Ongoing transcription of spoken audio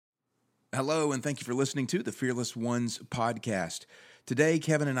Hello, and thank you for listening to the Fearless Ones podcast. Today,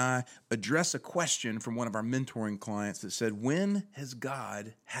 Kevin and I address a question from one of our mentoring clients that said, when has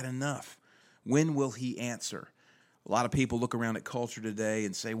God had enough? When will he answer? A lot of people look around at culture today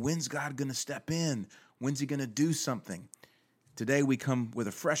and say, when's God going to step in? When's he going to do something? Today, we come with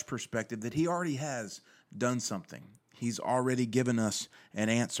a fresh perspective that he already has done something. He's already given us an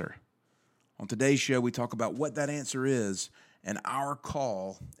answer. On today's show, we talk about what that answer is and our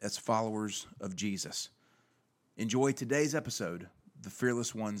call as followers of Jesus. Enjoy today's episode, the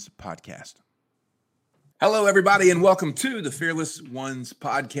Fearless Ones podcast. Hello, everybody, and welcome to the Fearless Ones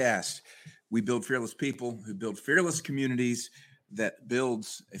podcast. We build fearless people who build fearless communities that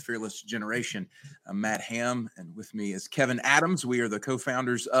builds a fearless generation. I'm Matt Ham, and with me is Kevin Adams. We are the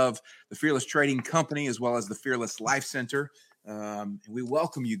co-founders of the Fearless Trading Company as well as the Fearless Life Center. And we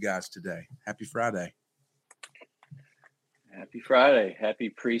welcome you guys today. Happy Friday. Happy Friday. Happy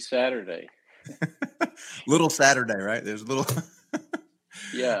pre-Saturday. Little Saturday, right? There's a little.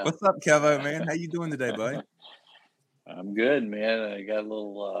 Yeah. What's up, Kevo, man? How you doing today, buddy? I'm good, man. I got a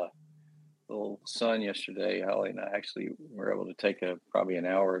little sun yesterday. Holly and I actually were able to take probably an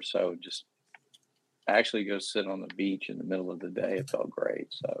hour or so, just actually go sit on the beach in the middle of the day. It felt great.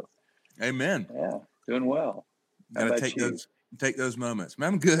 So, amen. Yeah, doing well. Gotta take those moments.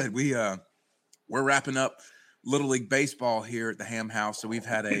 Man, I'm good. We're wrapping up Little League Baseball here at the Ham House, so we've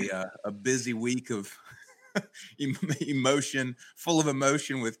had a busy week of full of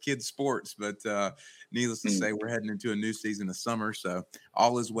emotion with kids sports. But needless to say, we're heading into a new season of summer, so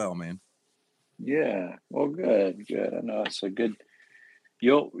all is well, man. Yeah, well, good. I know it's a good.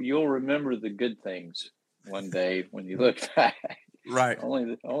 You'll remember the good things one day when you look back. Right.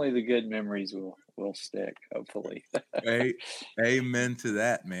 Only the good memories will stick, hopefully. Amen to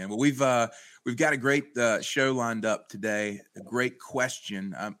that, man. Well, we've got a great show lined up today. A great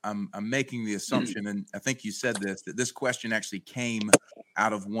question. I'm making the assumption, and I think you said that this question actually came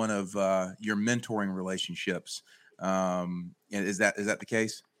out of one of your mentoring relationships. Is that the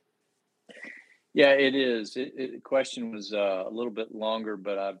case? Yeah, it is. The question was a little bit longer,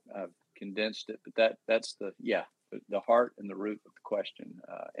 but I've condensed it. But that's the heart and the root of the question.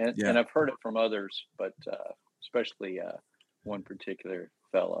 And I've heard it from others, but especially one particular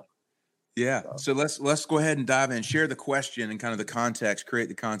fella. Yeah. So let's go ahead and dive in, share the question and kind of the context, create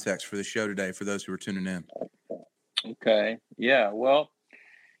the context for the show today for those who are tuning in. Okay. Yeah. Well,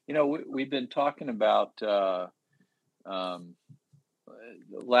 we've been talking about,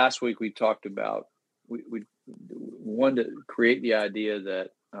 last week we talked about, we wanted to create the idea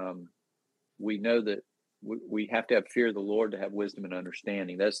that we know that we have to have fear of the Lord to have wisdom and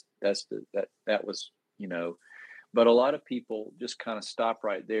understanding. That was, but a lot of people just kind of stop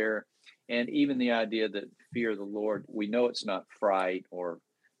right there. And even the idea that fear of the Lord, we know it's not fright or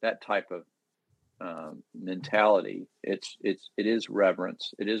that type of mentality. It is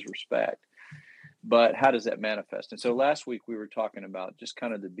reverence. It is respect. But how does that manifest? And so last week we were talking about just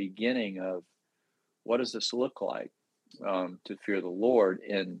kind of the beginning of what does this look like to fear the Lord.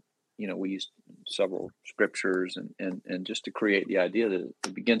 And, we used several scriptures and just to create the idea that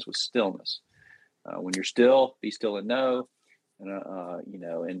it begins with stillness. When you're still, be still and know.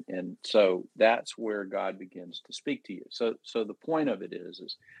 And so that's where God begins to speak to you. So the point of it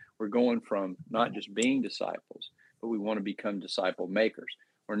is we're going from not just being disciples, but we want to become disciple makers.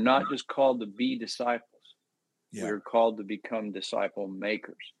 We're not just called to be disciples. Yeah. We're called to become disciple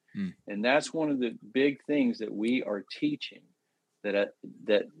makers. And that's one of the big things that we are teaching that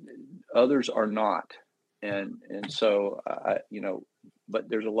others are not. And so, but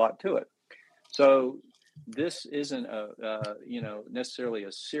there's a lot to it. So this isn't necessarily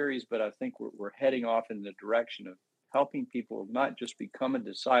a series, but I think we're heading off in the direction of helping people not just become a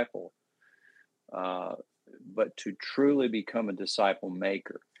disciple, but to truly become a disciple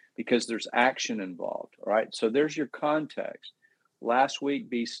maker, because there's action involved. All right. So there's your context. Last week,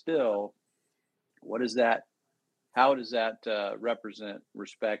 be still. What is that? How does that represent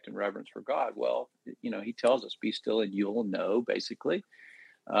respect and reverence for God? Well, he tells us, be still and you'll know, basically.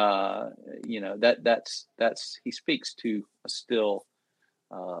 That's he speaks to a still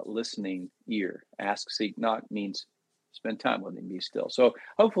listening ear. Ask, seek, knock means spend time with him, be still. So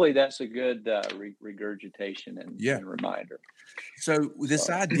hopefully that's a good regurgitation and reminder. So this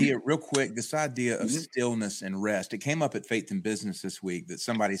idea of stillness and rest, it came up at Faith in Business this week that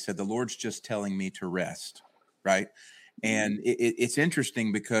somebody said, the Lord's just telling me to rest. Right. And it's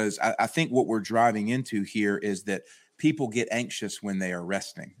interesting because I think what we're driving into here is that people get anxious when they are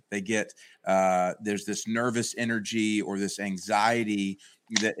resting. They get there's this nervous energy or this anxiety.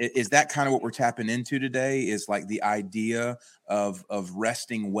 Is that kind of what we're tapping into today? Is like the idea of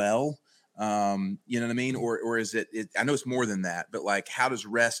resting well, You know what I mean? Or is it, I know it's more than that, but like, how does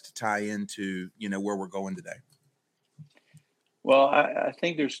rest tie into, where we're going today? Well, I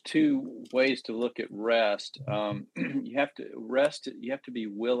think there's two ways to look at rest. You have to rest. You have to be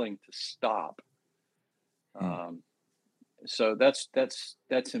willing to stop. Um, so that's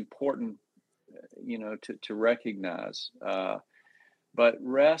important, to recognize. But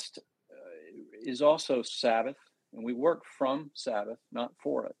rest is also Sabbath, and we work from Sabbath, not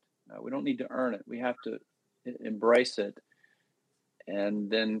for it. We don't need to earn it. We have to embrace it and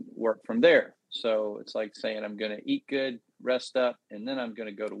then work from there. So it's like saying, I'm going to eat good, rest up, and then I'm going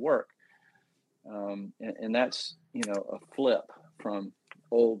to go to work. And that's, a flip from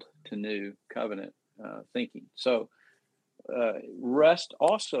old to new covenant thinking. So rest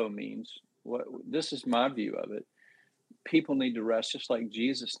also means, this is my view of it. People need to rest just like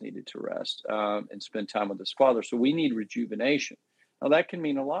Jesus needed to rest and spend time with his Father. So we need rejuvenation. Now that can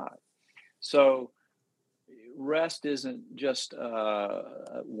mean a lot. So rest isn't just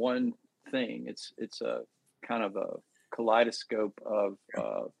one thing. It's a kind of a kaleidoscope of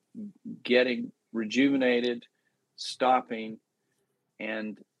getting rejuvenated, stopping,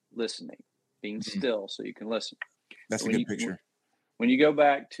 and listening, being still so you can listen. That's a good picture. When you go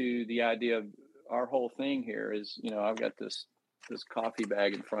back to the idea of our whole thing here is, I've got this coffee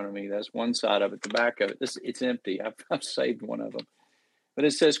bag in front of me. That's one side of it. The back of it, it's empty. I've saved one of them. But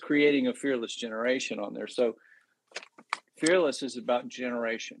it says creating a fearless generation on there. So fearless is about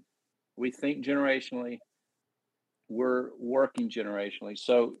generation. We think generationally. We're working generationally.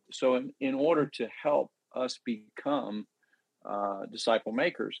 So in order to help us become disciple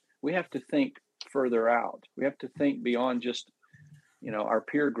makers, we have to think further out. We have to think beyond just, our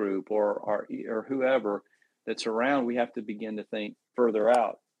peer group or whoever that's around. We have to begin to think further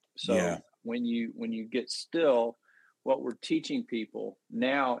out. So when you get still, what we're teaching people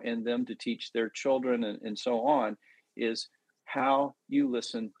now and them to teach their children and so on is how you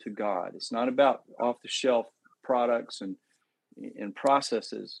listen to God. It's not about off the shelf products and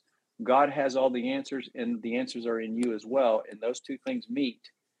processes. God has all the answers, and the answers are in you as well. And those two things meet.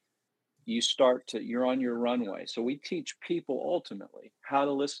 You're on your runway. So we teach people ultimately how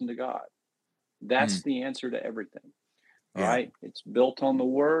to listen to God. That's the answer to everything. Right? It's built on the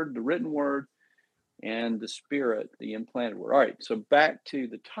word, the written word, and the spirit, the implanted word. All right. So back to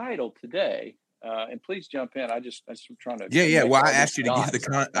the title today. And please jump in. I'm trying to. Yeah. Well, I asked you to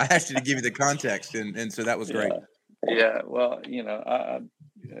give you the context, and so that was great. Yeah. Well, I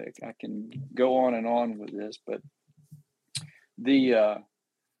can go on and on with this, but the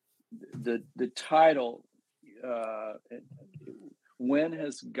title, when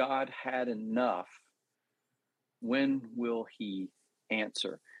has God had enough? When will he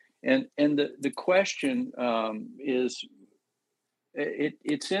answer? And the question is,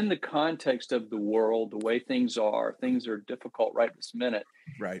 it's in the context of the world, the way things are. Things are difficult right this minute.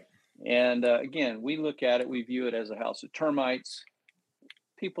 Right. And again, we look at it, we view it as a house of termites.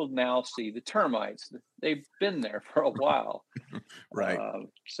 People now see the termites. They've been there for a while. Right.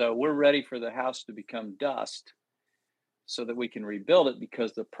 So we're ready for the house to become dust so that we can rebuild it,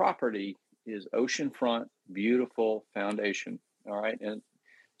 because the property is oceanfront, beautiful foundation. All right. And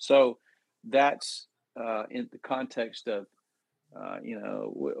so that's in the context of,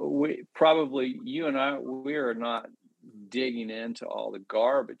 we probably, you and I, we are not digging into all the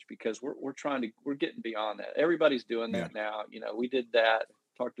garbage, because we're getting beyond that. Everybody's doing that now. We did that,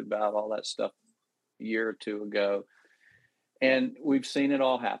 talked about all that stuff a year or two ago, and we've seen it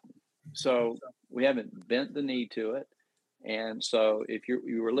all happen. So we haven't bent the knee to it. And so if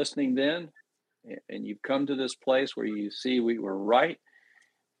you were listening then, and you've come to this place where you see we were right,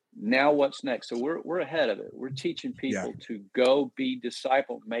 now what's next? So we're ahead of it. We're teaching people to go be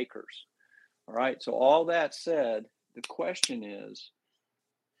disciple makers. All right. So all that said, the question is,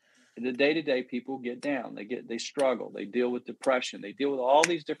 the day-to-day people get down, they struggle, they deal with depression, they deal with all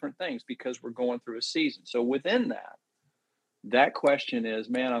these different things because we're going through a season. So within that question is,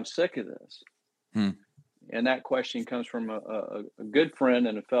 man, I'm sick of this. And that question comes from a good friend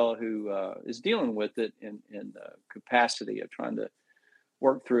and a fellow who is dealing with it in capacity of trying to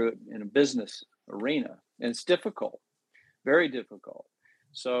work through it in a business arena. And it's difficult, very difficult.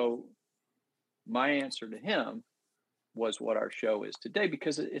 So my answer to him was what our show is today,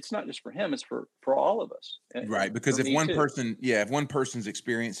 because it's not just for him, it's for all of us. Right. Because if one person's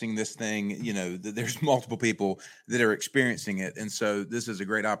experiencing this thing, there's multiple people that are experiencing it. And so this is a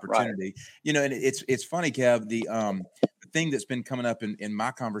great opportunity, and it's funny, Kev, the thing that's been coming up in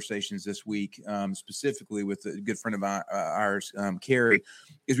my conversations this week, specifically with a good friend of ours, Carrie,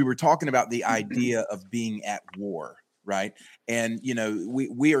 is we were talking about the idea of being at war. right? And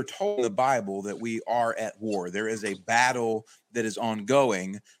we are told in the Bible that we are at war. There is a battle that is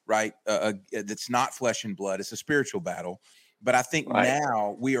ongoing, right? That's not flesh and blood. It's a spiritual battle. But I think Right.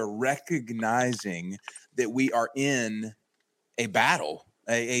 now we are recognizing that we are in a battle,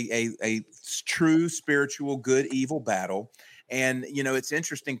 a true spiritual good evil battle. And it's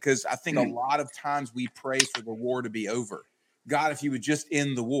interesting because I think a lot of times we pray for the war to be over. God, if you would just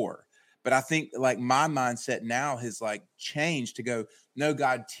end the war. But I think like my mindset now has like changed to go, no,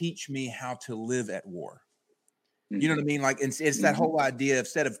 God, teach me how to live at war. You know what I mean? Like it's that whole idea,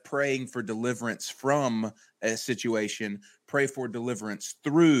 instead of praying for deliverance from a situation, pray for deliverance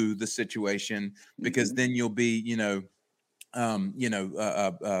through the situation, because then you'll be,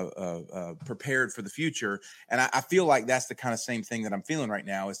 prepared for the future. And I feel like that's the kind of same thing that I'm feeling right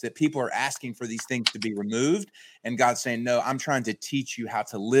now, is that people are asking for these things to be removed, and God's saying, no, I'm trying to teach you how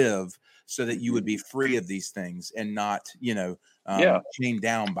to live so that you would be free of these things and not, chained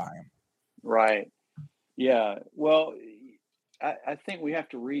down by them. Right. Yeah. Well, I think we have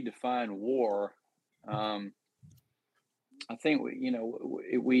to redefine war. I think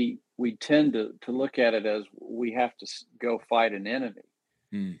we tend to look at it as we have to go fight an enemy,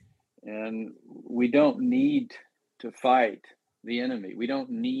 and we don't need to fight the enemy. We don't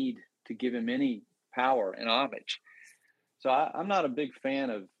need to give him any power and homage. So I'm not a big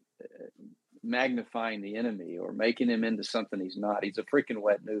fan of magnifying the enemy or making him into something he's not. He's a freaking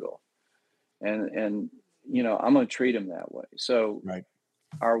wet noodle, and I'm going to treat him that way. So right.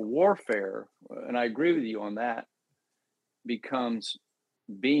 Our warfare, and I agree with you on that, becomes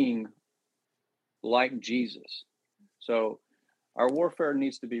being like Jesus. So our warfare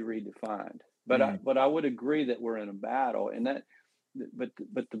needs to be redefined. But I would agree that we're in a battle, and that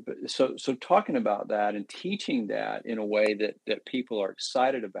so talking about that and teaching that in a way that people are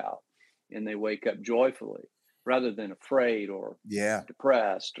excited about, and they wake up joyfully rather than afraid or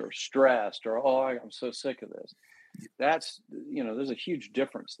depressed or stressed or, oh, I'm so sick of this. That's, there's a huge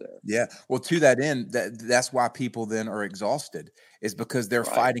difference there. Yeah. Well, to that end, that's why people then are exhausted, is because they're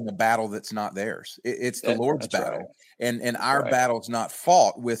fighting a battle that's not theirs. It's the Lord's battle. Right. And our battle's not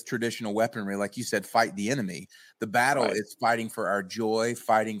fought with traditional weaponry. Like you said, fight the enemy. The battle is fighting for our joy,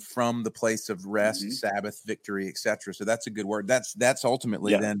 fighting from the place of rest, Sabbath, victory, etc. So that's a good word. That's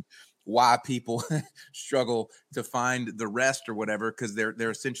ultimately then why people struggle to find the rest or whatever, because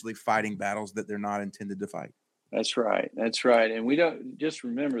they're essentially fighting battles that they're not intended to fight. That's right. That's right. And we don't just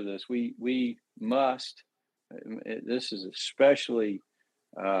remember this. We must. This is especially.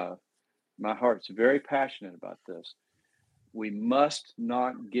 My heart's very passionate about this. We must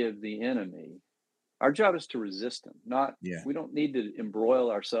not give the enemy. Our job is to resist him. We don't need to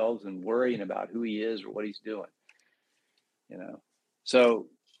embroil ourselves in worrying about who he is or what he's doing. So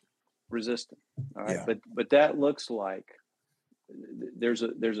resist him. All right. Yeah. But that looks like there's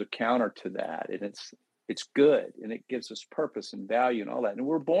a counter to that, and it's good, and it gives us purpose and value and all that. And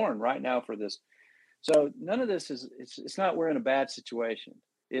we're born right now for this. So none of this it's not we're in a bad situation.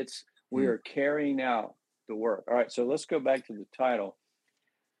 It's we are carrying out the work. All right. So let's go back to the title.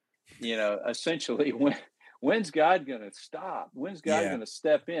 Essentially, when's God going to stop? When's God going to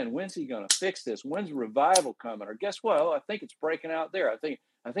step in? When's he going to fix this? When's revival coming? Or guess what? Oh, I think it's breaking out there. I think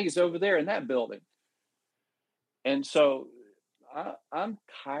it's over there in that building. And so I'm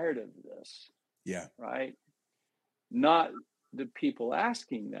tired of this. Yeah. Right. Not the people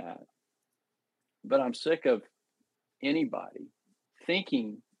asking that, but I'm sick of anybody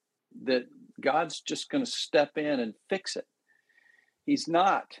thinking that God's just going to step in and fix it. He's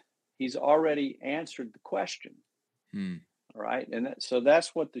not. He's already answered the question. All right. And so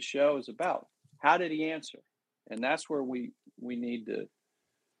that's what the show is about. How did he answer? And that's where we need to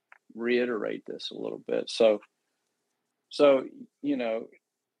reiterate this a little bit. So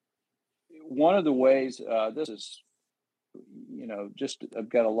one of the ways, this is, just I've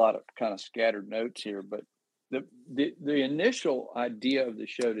got a lot of kind of scattered notes here, but the initial idea of the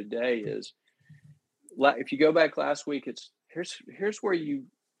show today is, if you go back last week, it's here's where you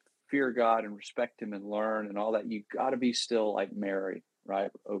fear God and respect him and learn and all that. You got to be still like Mary,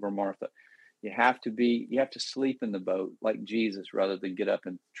 right, over Martha. You have to sleep in the boat like Jesus rather than get up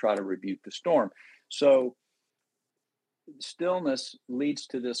and try to rebuke the storm. So stillness leads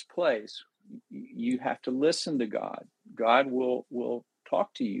to this place. You have to listen to God. God will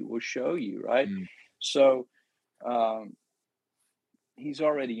talk to you, will show you, right? So he's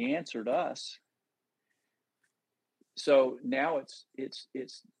already answered us. So now it's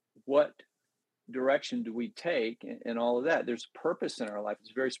what direction do we take and all of that. There's purpose in our life.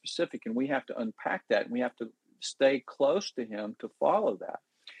 It's very specific, and we have to unpack that, and we have to stay close to him to follow that.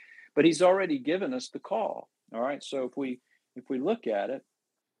 But he's already given us the call. All right. So if we look at it,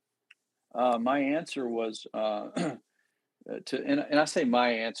 my answer was and I say my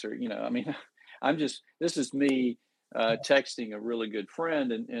answer, I mean, this is me texting a really good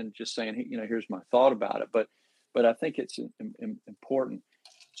friend and just saying, here's my thought about it. But I think it's important.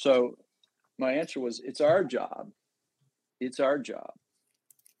 So my answer was, it's our job. It's our job.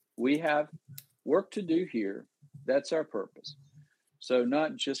 We have work to do here. That's our purpose. So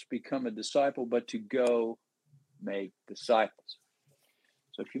not just become a disciple, but to go make disciples.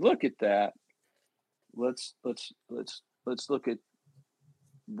 So if you look at that, let's look at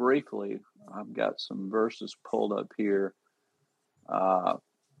briefly. I've got some verses pulled up here.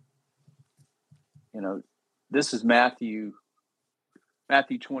 This is Matthew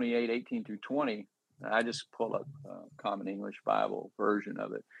 28:18 through 20. I just pulled up a Common English Bible version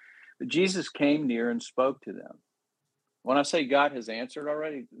of it. But Jesus came near and spoke to them. When I say God has answered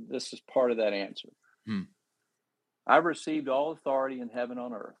already, this is part of that answer. I've received all authority in heaven and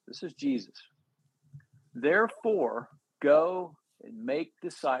on earth. This is Jesus. Therefore, go and make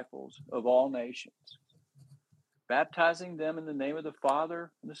disciples of all nations, baptizing them in the name of the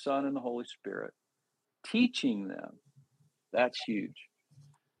Father and the Son and the Holy Spirit, teaching them. That's huge.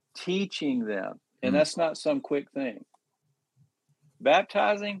 Teaching them. And that's not some quick thing.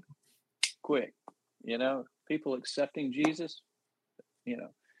 Baptizing, quick. People accepting Jesus,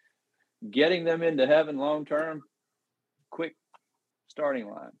 getting them into heaven long term, quick starting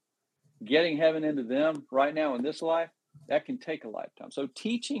line. Getting heaven into them right now in this life, that can take a lifetime. So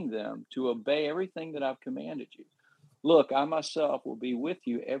teaching them to obey everything that I've commanded you. Look, I myself will be with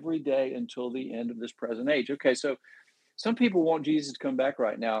you every day until the end of this present age. Okay, so some people want Jesus to come back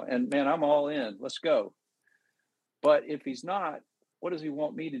right now, and man, I'm all in. Let's go. But if he's not, what does he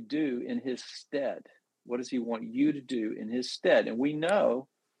want me to do in his stead? What does he want you to do in his stead? And we know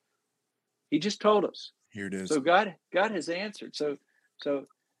he just told us. Here it is. So God has answered. So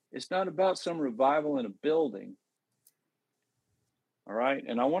it's not about some revival in a building. All right.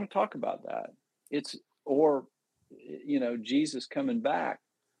 And I want to talk about that. Jesus coming back.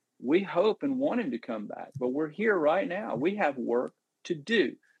 We hope and want him to come back, but we're here right now. We have work to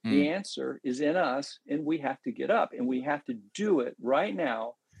do. The answer is in us, and we have to get up, and we have to do it right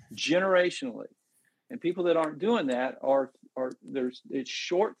now, generationally. And people that aren't doing that it's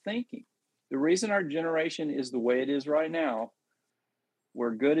short thinking. The reason our generation is the way it is right now,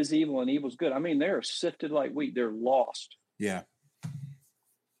 where good is evil and evil is good. I mean, they're sifted like wheat. They're lost. Yeah.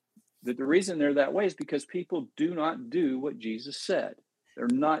 The reason they're that way is because people do not do what Jesus said. They're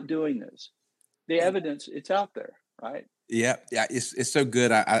not doing this. The evidence, it's out there, right? Yeah. It's so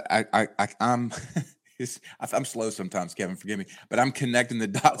good. I'm I'm slow sometimes, Kevin. Forgive me, but I'm connecting the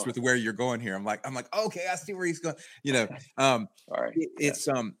dots with where you're going here. I'm like, okay, I see where he's going. All right.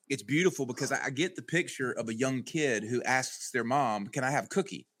 It's beautiful because I get the picture of a young kid who asks their mom, "Can I have a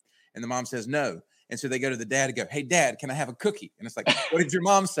cookie?" And the mom says no. And so they go to the dad and go, "Hey, Dad, can I have a cookie?" And it's like, "What did your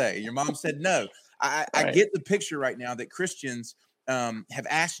mom say?" Your mom said no. I get the picture right now that Christians have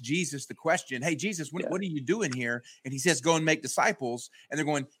asked Jesus the question, "Hey, Jesus, what are you doing here?" And he says, "Go and make disciples." And they're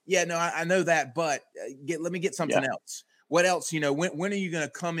going, "Yeah, no, I know that, but let me get something else. What else? When are you going to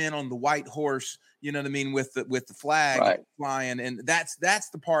come in on the white horse? You know what I mean, with the flag flying?" And that's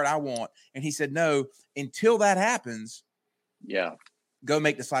the part I want. And he said, "No, until that happens, go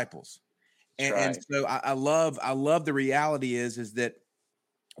make disciples." And so I love the reality is that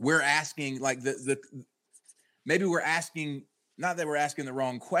we're asking, like maybe we're asking. Not that we're asking the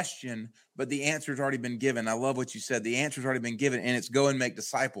wrong question, but the answer's already been given. I love what you said. The answer's already been given, and it's go and make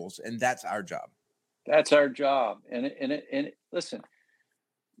disciples, and that's our job. That's our job. And listen,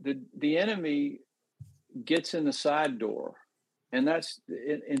 the enemy gets in the side door, and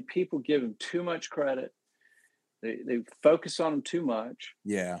and people give him too much credit. They focus on him too much.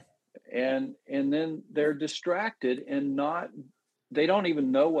 Yeah. And then they're distracted and they don't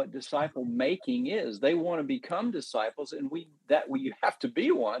even know what disciple making is. They want to become disciples, and we have to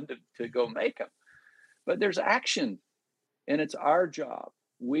be one to go make them. But there's action, and it's our job.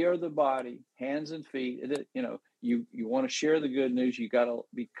 We are the body, hands and feet. You want to share the good news. You got to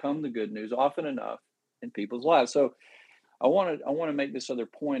become the good news often enough in people's lives. So I want to make this other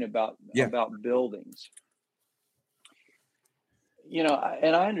point about buildings.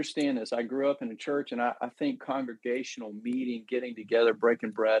 And I understand this. I grew up in a church, and I think congregational meeting, getting together,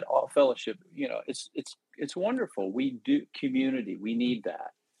 breaking bread, all fellowship, it's wonderful. We do community. We need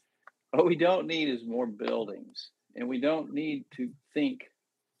that. What we don't need is more buildings, and we don't need to think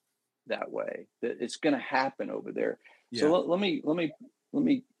that way, that it's going to happen over there. Yeah. So let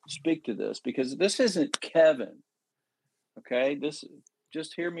me speak to this, because this isn't Kevin. Okay.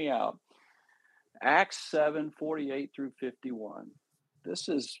 Just hear me out. Acts 7:48 through 51. This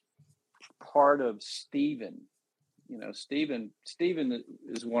is part of Stephen. Stephen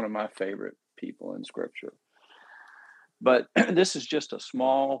is one of my favorite people in Scripture. But this is just a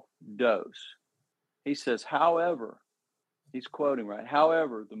small dose. He says, however, he's quoting right,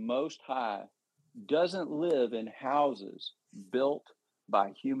 however, the Most High doesn't live in houses built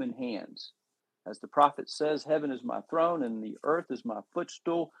by human hands. As the prophet says, heaven is my throne and the earth is my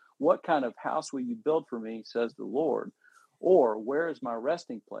footstool. What kind of house will you build for me, says the Lord? Or where is my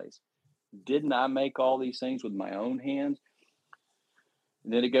resting place? Didn't I make all these things with my own hands?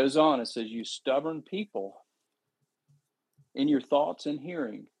 And then it goes on. It says, you stubborn people, in your thoughts and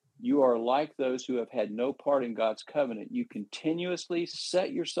hearing, you are like those who have had no part in God's covenant. You continuously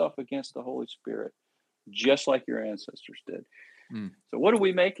set yourself against the Holy Spirit, just like your ancestors did. So what do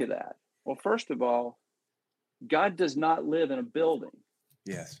we make of that? Well, first of all, God does not live in a building.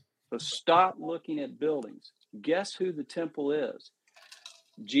 Yes. So stop looking at buildings. Guess who the temple is?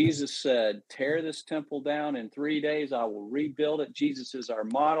 Jesus said, tear this temple down in 3 days. I will rebuild it. Jesus is our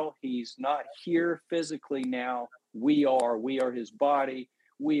model. He's not here physically now. We are his body.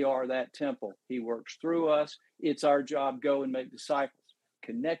 We are that temple. He works through us. It's our job. Go and make disciples.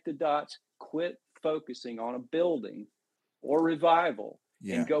 Connect the dots. Quit focusing on a building or revival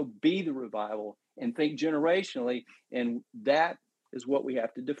and go be the revival and think generationally. And that is what we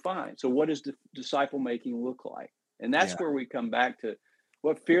have to define. So what does disciple making look like? And that's where we come back to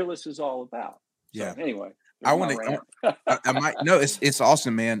what Fearless is all about. So anyway, I want to, I might, no, it's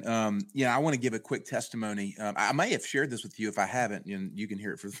awesome, man. I want to give a quick testimony. I may have shared this with you. If I haven't, and you can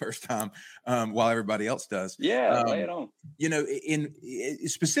hear it for the first time, while everybody else does. Yeah. Lay it on. In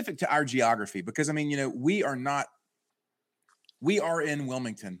specific to our geography, because I mean, we are in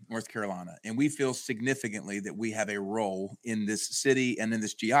Wilmington, North Carolina, and we feel significantly that we have a role in this city and in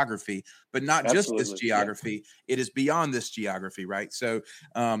this geography, but not just this geography. It is beyond this geography, right? So,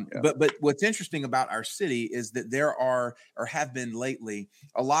 but what's interesting about our city is that there are, or have been lately,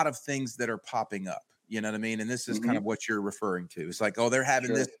 a lot of things that are popping up. You know what I mean? And this is kind of what you're referring to. It's like, oh, they're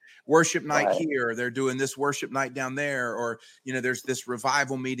having this worship night here, or they're doing this worship night down there, or, there's this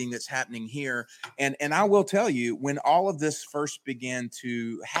revival meeting that's happening here. And I will tell you, when all of this first began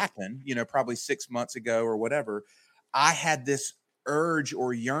to happen, probably 6 months ago or whatever, I had this urge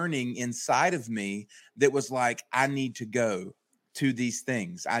or yearning inside of me that was like, I need to go to these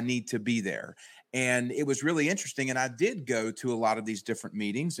things. I need to be there. And it was really interesting. And I did go to a lot of these different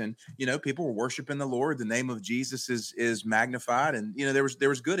meetings, and, people were worshiping the Lord. The name of Jesus is magnified. And, there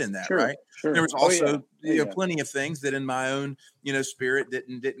was good in that, right? Sure. There was also, plenty of things that in my own, spirit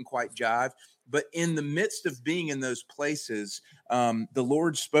didn't quite jive. But in the midst of being in those places, the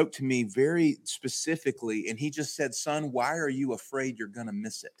Lord spoke to me very specifically. And he just said, son, why are you afraid you're going to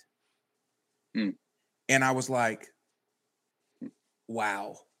miss it? And I was like,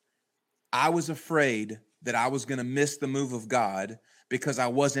 wow. I was afraid that I was going to miss the move of God because I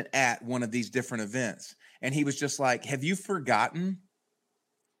wasn't at one of these different events. And he was just like, have you forgotten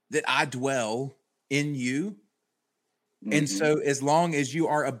that I dwell in you? And so as long as you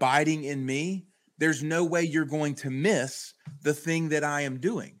are abiding in me, there's no way you're going to miss the thing that I am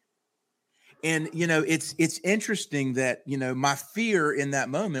doing. And, it's interesting that, my fear in that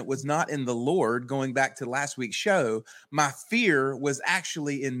moment was not in the Lord. Going back to last week's show, my fear was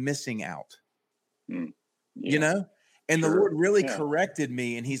actually in missing out, and the Lord really corrected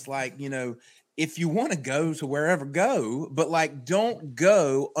me. And he's like, if you want to go to wherever, go, but like, don't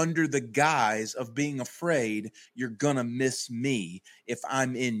go under the guise of being afraid you're going to miss me if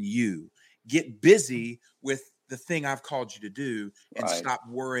I'm in you. Get busy with the thing I've called you to do, and stop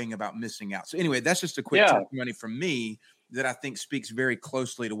worrying about missing out. So anyway, that's just a quick testimony from me that I think speaks very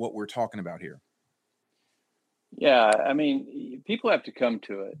closely to what we're talking about here. Yeah. I mean, people have to come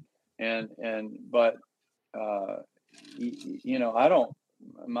to it. But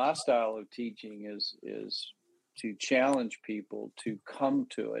my style of teaching is to challenge people to come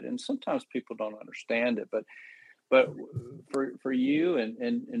to it. And sometimes people don't understand it, but for you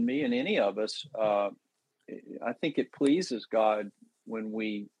and me and any of us, I think it pleases God when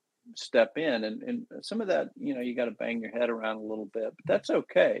we step in, and some of that, you got to bang your head around a little bit, but that's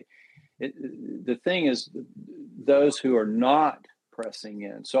okay. The thing is, those who are not pressing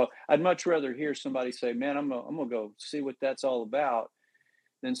in. So I'd much rather hear somebody say, man, I'm gonna go see what that's all about,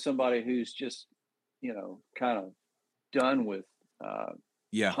 than somebody who's just, kind of done with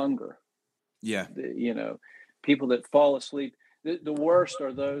hunger. Yeah. People that fall asleep. The worst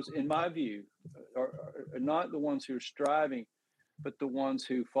are those, in my view, are not the ones who are striving, but the ones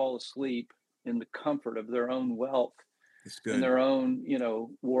who fall asleep in the comfort of their own wealth, It's in good. their own,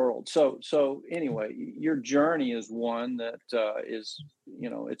 world. So anyway, your journey is one that is,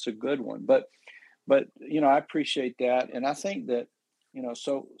 it's a good one. But I appreciate that, and I think that,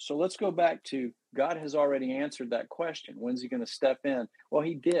 so let's go back to God has already answered that question. When's He going to step in? Well,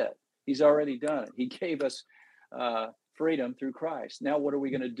 He did. He's already done it. He gave us freedom through Christ. Now, what are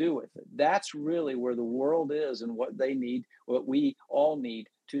we going to do with it? That's really where the world is, and what they need, what we all need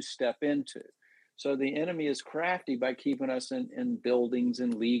to step into. So the enemy is crafty by keeping us in buildings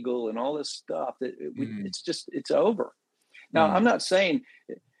and legal and all this stuff that it's over. Now, I'm not saying,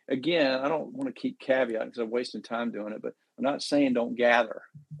 again, I don't want to keep caveat because I'm wasting time doing it, but I'm not saying don't gather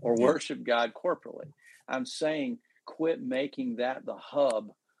or worship God corporately. I'm saying quit making that the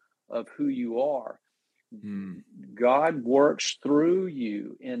hub of who you are. God works through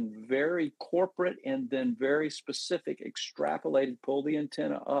you in very corporate and then very specific, extrapolated, pull the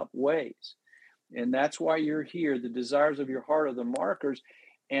antenna up ways. And that's why you're here. The desires of your heart are the markers.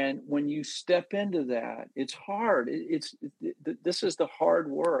 And when you step into that, it's hard. This is the hard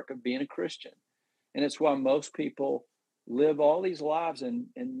work of being a Christian. And it's why most people live all these lives and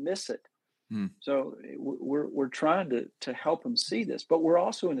miss it. So we're trying to help them see this, but we're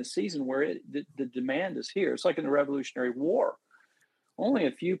also in a season where the demand is here. It's like in the Revolutionary War. Only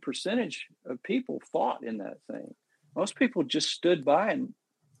a few percentage of people fought in that thing. Most people just stood by, and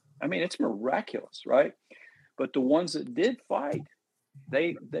I mean, it's miraculous, right? But the ones that did fight,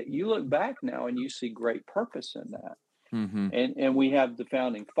 that you look back now and you see great purpose in that. And we have the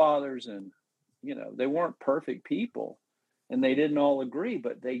founding fathers, and they weren't perfect people, and they didn't all agree,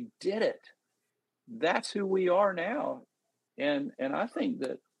 but they did it. That's who we are now. And I think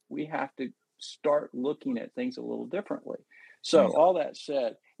that we have to start looking at things a little differently. So all that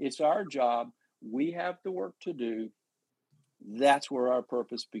said, it's our job. We have the work to do. That's where our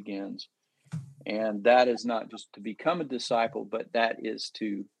purpose begins. And that is not just to become a disciple, but that is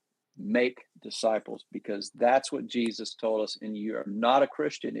to make disciples, because that's what Jesus told us. And you are not a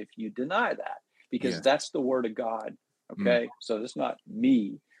Christian if you deny that, because that's the word of God. Okay. So that's not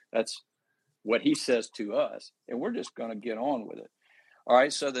me. That's what He says to us. And we're just going to get on with it. All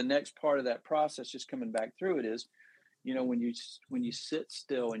right. So the next part of that process, just coming back through it, is, when you sit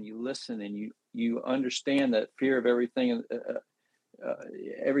still and you listen and you understand that fear of everything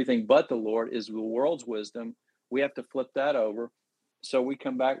but the Lord is the world's wisdom. We have to flip that over. So we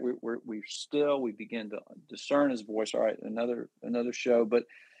come back, we're still, we begin to discern His voice. All right, another show, but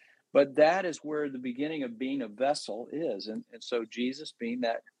that is where the beginning of being a vessel is. And so Jesus being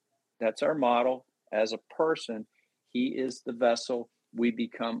that's our model as a person. He is the vessel. We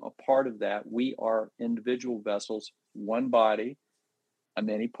become a part of that. We are individual vessels, one body,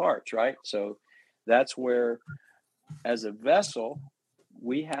 many parts, right? So that's where, as a vessel,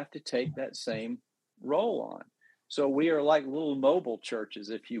 we have to take that same role on. So we are like little mobile churches,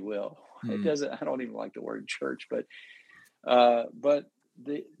 if you will. I don't even like the word church, but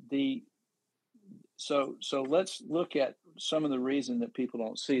so let's look at some of the reason that people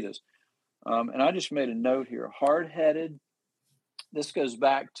don't see this. And I just made a note here. Hard-headed. This goes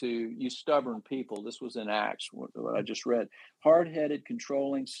back to you stubborn people. This was in Acts, what I just read. Hard-headed,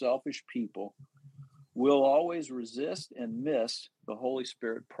 controlling, selfish people will always resist and miss the Holy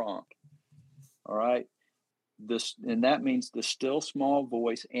Spirit prompt. All right. And that means the still small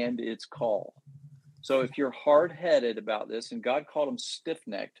voice and its call. So if you're hard-headed about this, and God called them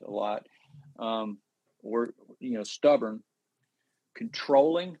stiff-necked a lot, or stubborn,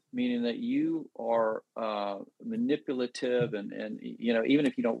 controlling, meaning that you are manipulative and even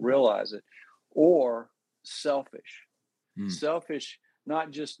if you don't realize it, or selfish. Selfish,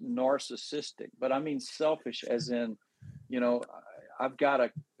 not just narcissistic, but I mean selfish as in, I've got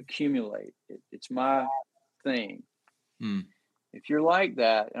to accumulate. It's my thing. If you're like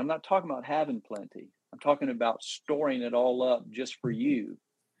that, I'm not talking about having plenty. I'm talking about storing it all up just for you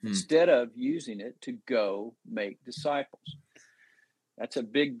instead of using it to go make disciples. That's a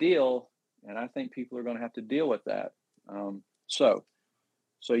big deal, and I think people are going to have to deal with that. So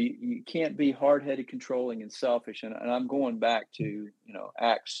you can't be hard-headed, controlling, and selfish. And I'm going back to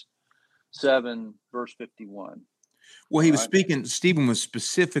Acts 7, verse 51. Well, he was speaking, Stephen was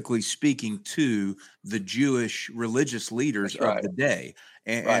specifically speaking to the Jewish religious leaders of the day.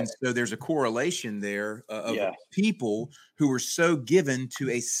 And so there's a correlation there of people who were so given to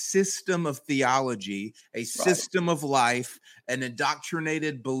a system of theology, a system of life, an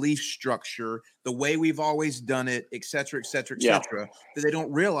indoctrinated belief structure, the way we've always done it, et cetera, that they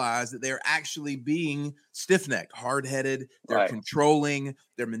don't realize that they're actually being stiff-necked, hard-headed, they're controlling,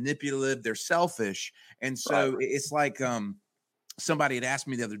 they're manipulative, they're selfish. And so it's like somebody had asked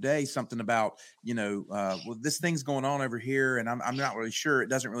me the other day something about, well, this thing's going on over here, and I'm not really sure. It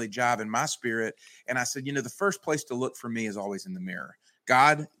doesn't really jive in my spirit. And I said, the first place to look for me is always in the mirror.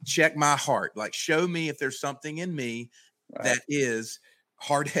 God, check my heart. Like, show me if there's something in me that is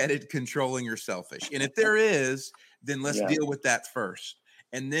hard-headed, controlling, or selfish. And if there is, then let's deal with that first,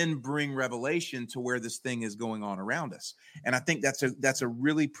 and then bring revelation to where this thing is going on around us. And I think that's a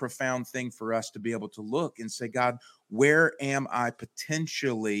really profound thing for us to be able to look and say, God, where am I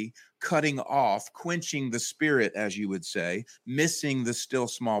potentially cutting off, quenching the spirit, as you would say, missing the still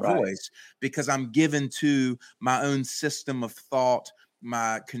small voice, because I'm given to my own system of thought,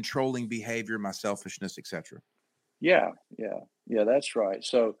 my controlling behavior, my selfishness, etc. Yeah, that's right.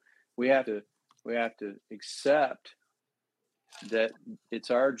 So we have to accept that it's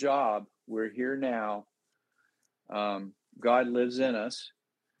our job. We're here now. God lives in us.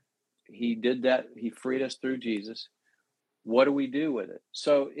 He did that. He freed us through Jesus. What do we do with it?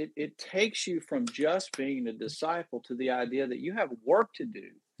 So it takes you from just being a disciple to the idea that you have work to do.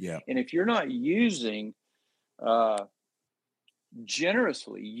 Yeah. And if you're not using,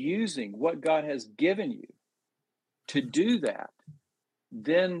 generously using what God has given you to do that,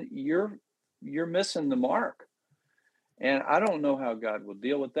 then you're missing the mark. And I don't know how God will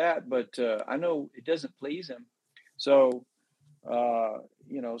deal with that, but I know it doesn't please him. So,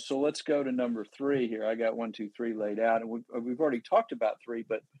 so let's go to number 3 here. I got 1, 2, 3 laid out, and we've already talked about 3,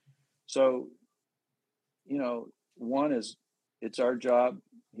 but so, 1 is it's our job.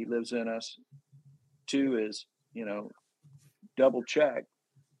 He lives in us. 2 is, double check.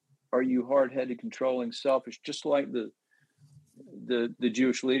 Are you hard-headed, controlling, selfish, just like the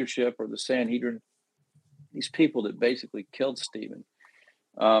Jewish leadership or the Sanhedrin, these people that basically killed Stephen?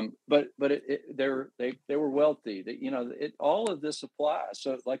 But they were wealthy. That all of this applies.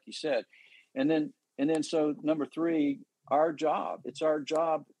 So, like you said, and then so number 3, our job. It's our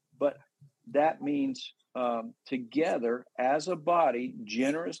job, but that means together as a body,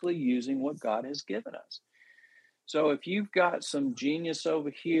 generously using what God has given us. So if you've got some genius over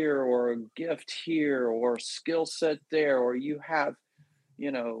here, or a gift here, or a skill set there, or you have,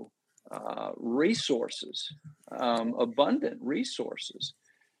 resources, abundant resources,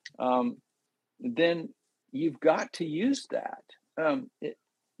 then you've got to use that.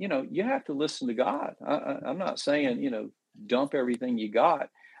 You have to listen to God. I'm not saying, dump everything you got.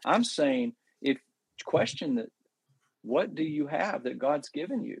 I'm saying question that, what do you have that God's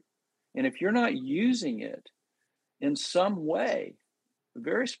given you? And if you're not using it in some way,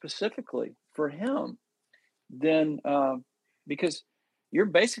 very specifically for him, then because you're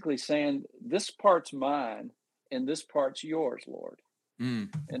basically saying this part's mine and this part's yours, Lord. And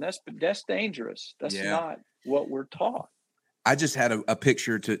that's dangerous. That's not what we're taught. I just had a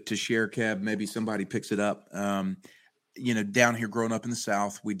picture to share, Kev. Maybe somebody picks it up. Down here, growing up in the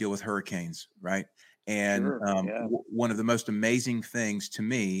South, we deal with hurricanes, right? And one of the most amazing things to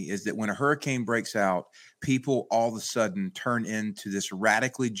me is that when a hurricane breaks out, people all of a sudden turn into this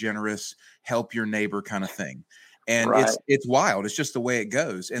radically generous, help your neighbor kind of thing. And it's wild. It's just the way it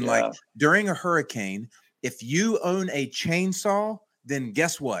goes. And like during a hurricane, if you own a chainsaw, then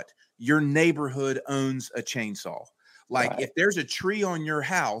guess what? Your neighborhood owns a chainsaw. Like if there's a tree on your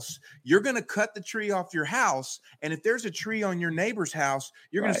house, you're going to cut the tree off your house. And if there's a tree on your neighbor's house,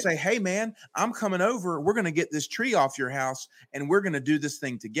 you're going to say, hey, man, I'm coming over. We're going to get this tree off your house and we're going to do this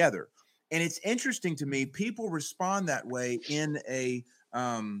thing together. And it's interesting to me, people respond that way in a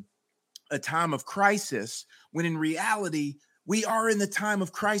time of crisis, when in reality, we are in the time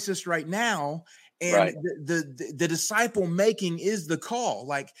of crisis right now. And the disciple making is the call.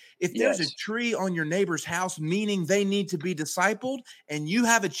 Like if there's a tree on your neighbor's house, meaning they need to be discipled, and you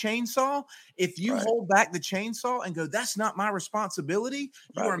have a chainsaw, if you hold back the chainsaw and go, that's not my responsibility,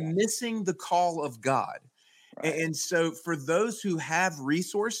 you are missing the call of God. And so for those who have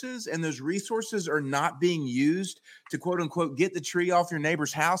resources and those resources are not being used to quote unquote, get the tree off your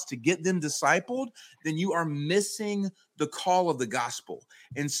neighbor's house to get them discipled, then you are missing the call of the gospel.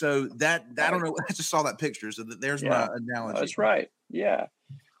 And so that, I don't know, I just saw that picture. So there's my analogy. That's right. Yeah.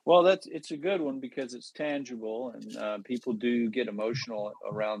 Well, it's a good one because it's tangible, and people do get emotional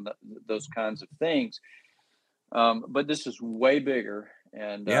around those kinds of things. But this is way bigger.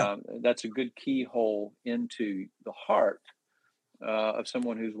 And that's a good keyhole into the heart of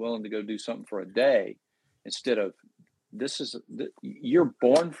someone who's willing to go do something for a day instead of you're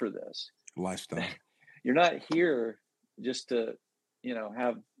born for this lifestyle. You're not here just to,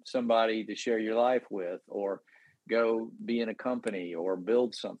 have somebody to share your life with, or go be in a company or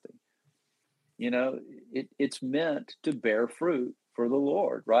build something. It's meant to bear fruit for the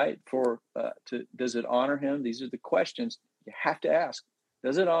Lord, right? Does it honor him? These are the questions You have to ask,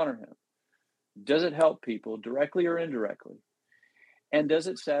 does it honor him? Does it help people directly or indirectly? And does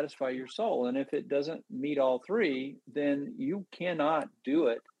it satisfy your soul? And if it doesn't meet all three, then you cannot do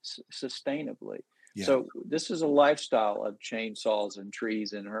it sustainably. Yeah. So this is a lifestyle of chainsaws and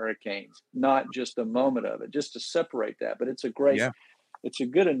trees and hurricanes, not just a moment of it, just to separate that. But it's a Yeah.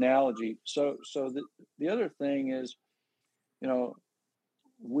 good analogy. So the other thing is, you know,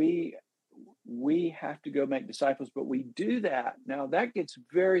 we have to go make disciples, but we do that. Now that gets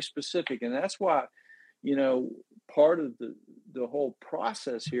very specific. And that's why, you know, part of the whole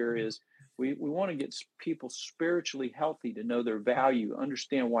process here is we want to get people spiritually healthy, to know their value,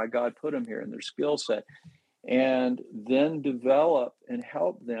 understand why God put them here and their skill set, and then develop and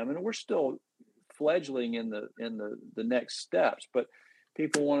help them. And we're still fledgling in the next steps, but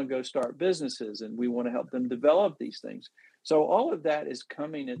people want to go start businesses, and we want to help them develop these things. So all of that is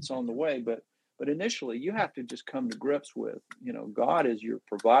coming, it's on the way, but initially you have to just come to grips with, you know, God is your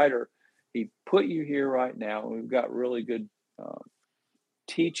provider. He put you here right now, and we've got really good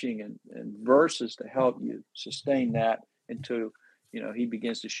teaching and verses to help you sustain that until, you know, he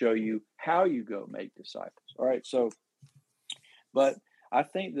begins to show you how you go make disciples. All right. So, but I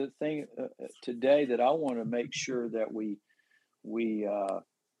think the thing today that I want to make sure that we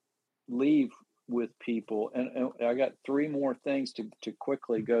leave with people, and I got three more things to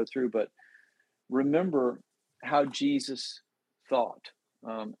quickly go through, but remember how Jesus thought.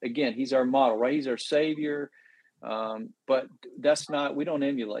 Again, he's our model, right? He's our savior. But that's not, we don't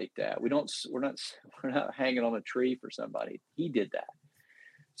emulate that. We're not hanging on a tree for somebody. He did that.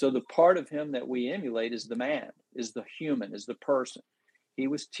 So the part of him that we emulate is the man, is the human, is the person. He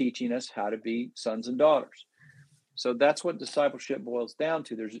was teaching us how to be sons and daughters. So that's what discipleship boils down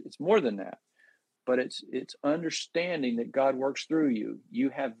to. It's more than that, but it's understanding that God works through you. You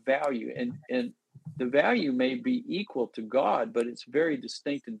have value, and the value may be equal to God, but it's very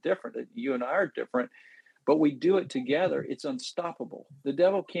distinct and different. You and I are different, but we do it together. It's unstoppable. The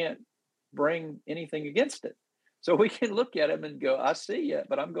devil can't bring anything against it. So we can look at him and go, I see you,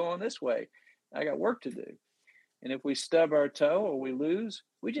 but I'm going this way. I got work to do. And if we stub our toe or we lose,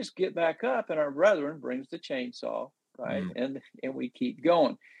 we just get back up, and our brethren brings the chainsaw, right? And we keep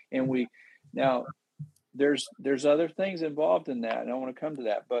going. And now there's other things involved in that, and I want to come to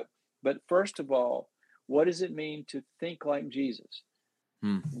that. But first of all, what does it mean to think like Jesus?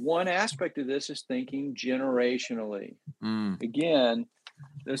 One aspect of this is thinking generationally. Again,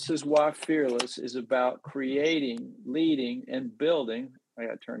 this is why Fearless is about creating, leading, and building. I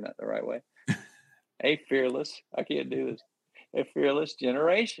got to turn that the right way. A fearless, I can't do this. A fearless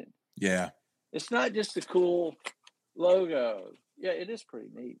generation. Yeah. It's not just a cool logo. Yeah, it is pretty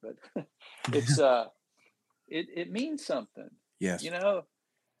neat, but it's it means something. Yes. You know,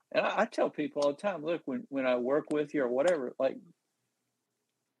 and I tell people all the time, look, when I work with you or whatever, like,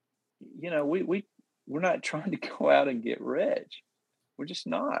 you know, we're not trying to go out and get rich. We're just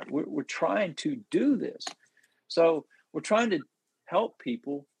not. We're trying to do this. So we're trying to help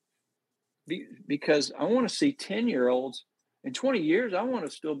people because I want to see 10-year-olds in 20 years. I want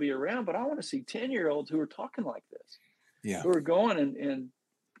to still be around, but I want to see 10-year-olds who are talking like this. Yeah. Who are going and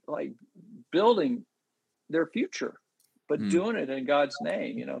like building their future, but doing it in God's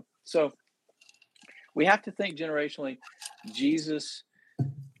name, you know. So we have to think generationally. Jesus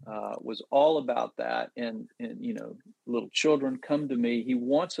was all about that, and you know, little children, come to me. He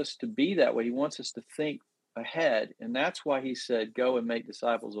wants us to be that way. He wants us to think ahead, and that's why he said, "Go and make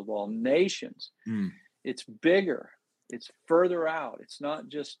disciples of all nations." It's bigger. It's further out. It's not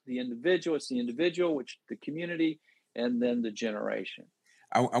just the individual. It's the individual, which the community, and then the generation.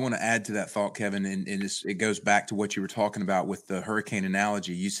 I want to add to that thought, Kevin, and it goes back to what you were talking about with the hurricane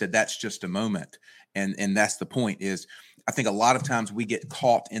analogy. You said that's just a moment, and that's the point. Is I think a lot of times we get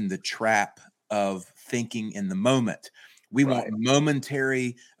caught in the trap of thinking in the moment. We want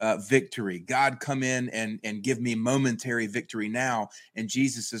momentary victory. God, come in and give me momentary victory now. And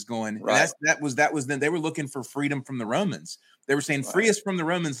Jesus is going. That was then. They were looking for freedom from the Romans. They were saying, "Free us from the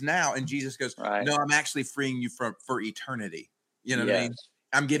Romans now." And Jesus goes, "No, I'm actually freeing you for eternity." You know what I mean?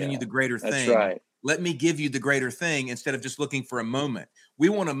 I'm giving you the greater thing. That's right. Let me give you the greater thing instead of just looking for a moment. We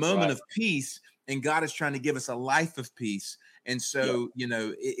want a moment of peace, and God is trying to give us a life of peace. And so, you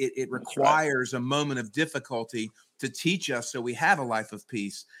know, it requires a moment of difficulty to teach us so we have a life of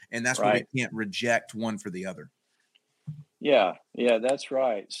peace. And that's why we can't reject one for the other. Yeah, that's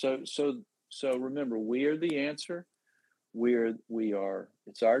right. So remember, we are the answer. We are.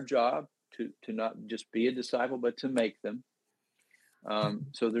 It's our job to not just be a disciple, but to make them.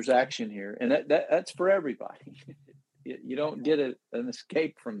 So there's action here, and that's for everybody. You don't get an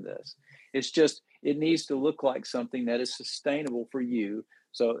escape from this. It's just, it needs to look like something that is sustainable for you.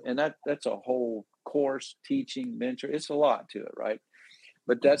 So, and that's a whole course, teaching, mentor. It's a lot to it, right?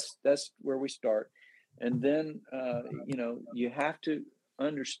 But that's where we start. And then, you have to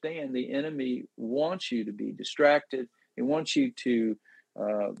understand the enemy wants you to be distracted. He wants you to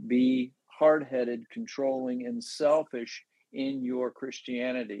be hard-headed, controlling, and selfish in your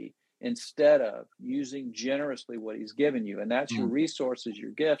Christianity instead of using generously what he's given you. And that's your resources,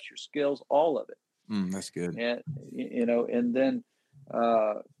 your gifts, your skills, all of it. That's good. And, and then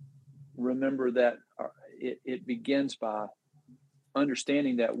remember that it begins by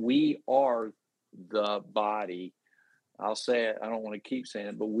understanding that we are the body. I'll say it, I don't want to keep saying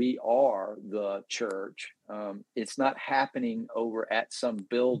it, but we are the church. It's not happening over at some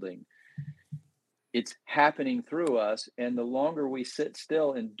building. It's happening through us. And the longer we sit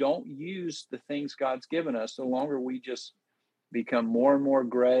still and don't use the things God's given us, the longer we just become more and more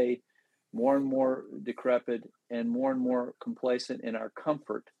gray, more and more decrepit, and more complacent in our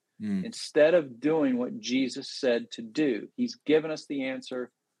comfort. Instead of doing what Jesus said to do. He's given us the answer,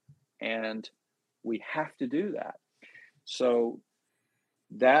 and we have to do that. So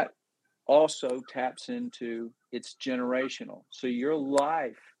that also taps into, it's generational. So your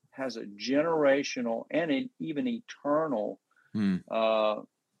life has a generational and an even eternal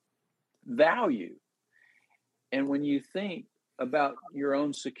value. And when you think about your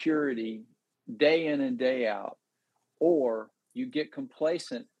own security day in and day out, or you get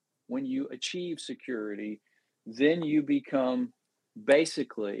complacent when you achieve security, then you become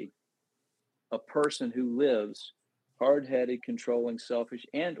basically a person who lives hard-headed, controlling, selfish,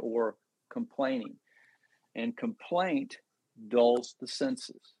 and or complaining. And complaint dulls the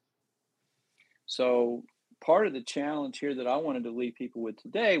senses. So part of the challenge here that I wanted to leave people with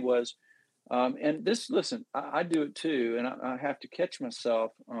today was, and this, listen, I do it too, and I have to catch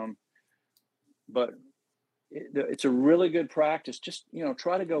myself, but it's a really good practice. Just,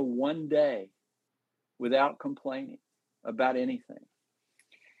 try to go one day without complaining about anything.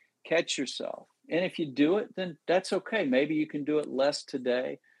 Catch yourself. And if you do it, then that's okay. Maybe you can do it less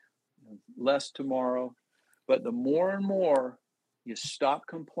today, less tomorrow. But the more and more you stop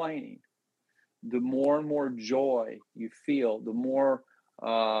complaining, the more and more joy you feel, the more,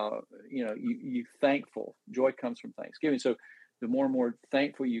 you thankful. Joy comes from thanksgiving. So the more and more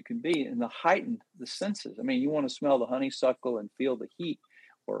thankful you can be, and the heighten the senses. I mean, you want to smell the honeysuckle and feel the heat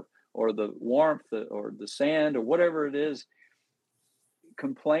or the warmth or the sand or whatever it is.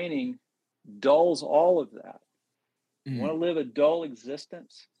 Complaining dulls all of that. You want to live a dull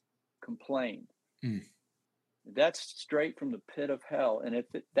existence? Complain. That's straight from the pit of hell. And if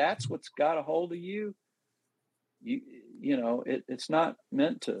that's what's got a hold of you, it's not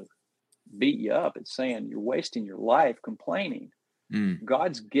meant to beat you up. It's saying you're wasting your life complaining.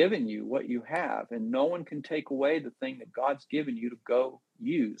 God's given you what you have, and no one can take away the thing that God's given you to go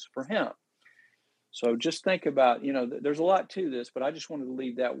use for him. So just think about, there's a lot to this, but I just wanted to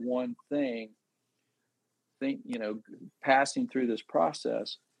leave that one thing. Passing through this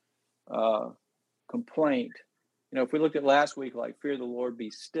process, complaint. If we looked at last week, like fear the Lord,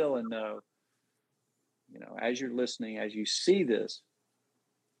 be still and know, as you're listening, as you see this,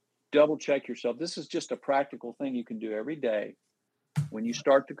 double check yourself. This is just a practical thing you can do every day. When you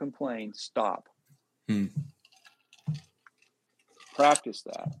start to complain, stop. Practice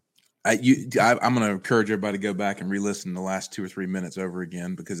that. I'm going to encourage everybody to go back and re-listen the last 2 or 3 minutes over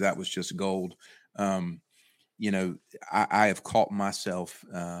again, because that was just gold. I have caught myself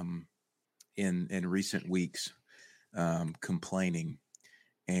in recent weeks complaining,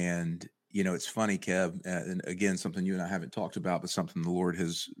 and it's funny, Kev, and again, something you and I haven't talked about, but something the Lord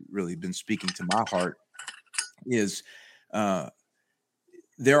has really been speaking to my heart is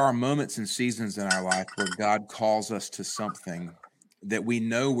there are moments and seasons in our life where God calls us to something that we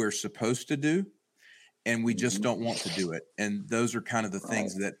know we're supposed to do, and we just don't want to do it. And those are kind of the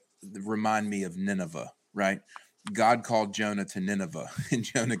things that remind me of Nineveh, right? God called Jonah to Nineveh, and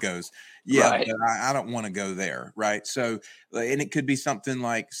Jonah goes, but I don't want to go there, right? So, and it could be something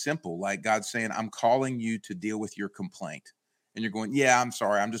like simple, like God saying, I'm calling you to deal with your complaint. And you're going, I'm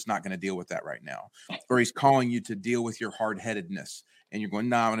sorry, I'm just not going to deal with that right now. Or he's calling you to deal with your hard-headedness, and you're going,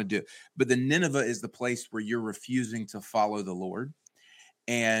 no, I'm going to do it. But the Nineveh is the place where you're refusing to follow the Lord.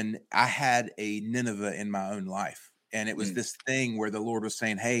 And I had a Nineveh in my own life. And it was this thing where the Lord was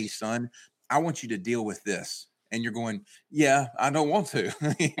saying, hey, son, I want you to deal with this. And you're going, I don't want to.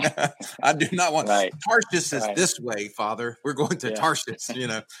 I do not want to. Tarshish is this way, Father. We're going to Tarshish,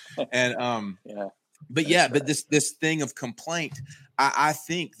 And but this thing of complaint, I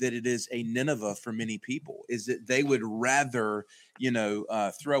think that it is a Nineveh for many people, is that they would rather,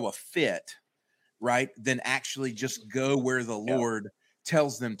 throw a fit, right, than actually just go where the Yeah. Lord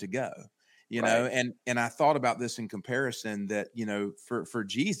tells them to go. Right. And I thought about this in comparison that, for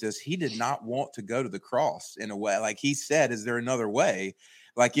Jesus, he did not want to go to the cross in a way. Like he said, is there another way?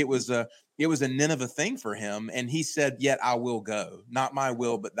 Like it was a Nineveh thing for him. And he said, yet I will go, not my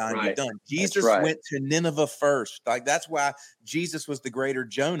will, but thine be Right. done. That's Jesus right. went to Nineveh first. Like that's why Jesus was the greater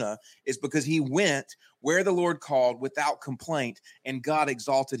Jonah, is because he went where the Lord called without complaint, and God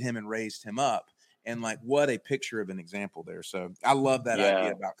exalted him and raised him up. And like, what a picture of an example there. So I love that idea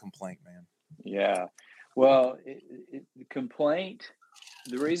Yeah. about complaint, man. Yeah. Well, the complaint,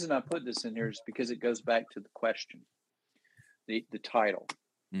 the reason I put this in here is because it goes back to the question, the title.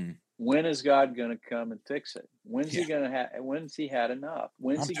 Mm. When is God going to come and fix it? When's Yeah. he going to have? When's he had enough?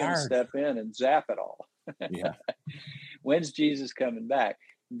 When's I'm he going to tired. step in and zap it all? Yeah. When's Jesus coming back?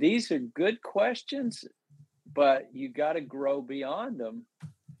 These are good questions, but you got to grow beyond them,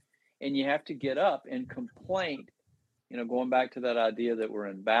 and you have to get up. And complaint, going back to that idea that we're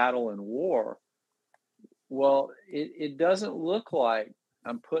in battle and war. Well, it doesn't look like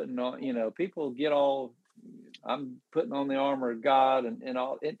I'm putting on, people get all, I'm putting on the armor of God and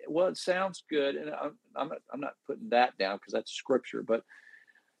all. Well, it sounds good. And I'm not putting that down because that's scripture, but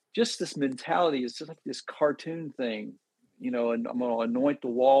just this mentality is just like this cartoon thing, and I'm going to anoint the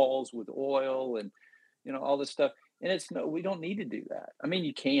walls with oil and, all this stuff. And we don't need to do that. I mean,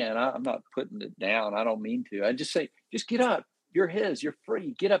 you can, I'm not putting it down. I don't mean to. I just say, just get up. You're his, you're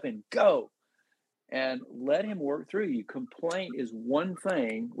free. Get up and go. And let him work through you. Complaint is one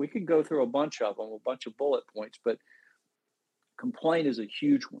thing. We could go through a bunch of them, a bunch of bullet points, but complaint is a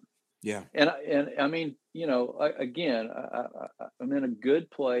huge one. Yeah. And I mean, again, I'm in a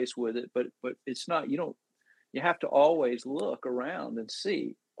good place with it, but it's not. You have to always look around and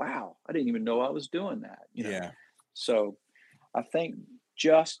see. Wow, I didn't even know I was doing that. Yeah. So I think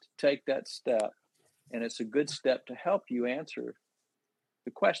just take that step, and it's a good step to help you answer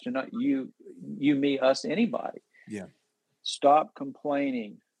the question, not you, me, us, anybody. Yeah. Stop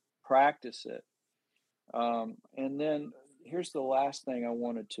complaining, practice it. And then here's the last thing I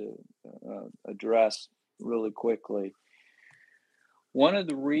wanted to address really quickly. One of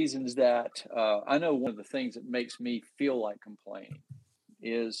the reasons that I know one of the things that makes me feel like complaining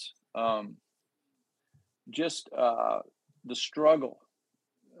is just the struggle.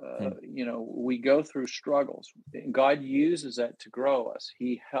 We go through struggles. God uses that to grow us.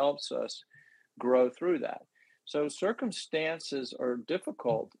 He helps us grow through that. So circumstances are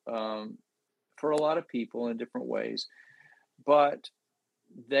difficult for a lot of people in different ways, but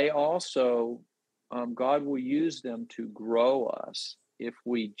they also, God will use them to grow us if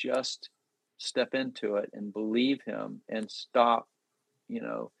we just step into it and believe Him and stop.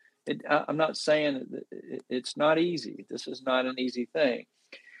 I'm not saying it's not easy. This is not an easy thing.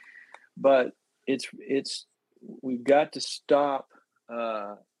 But we've got to stop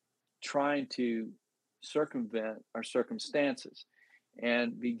trying to circumvent our circumstances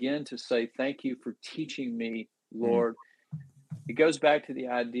and begin to say, thank you for teaching me, Lord. It goes back to the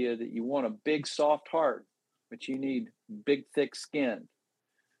idea that you want a big, soft heart, but you need big, thick skin.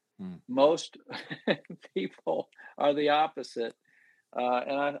 Most people are the opposite.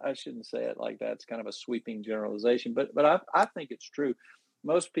 And I shouldn't say it like that. It's kind of a sweeping generalization, but I think it's true.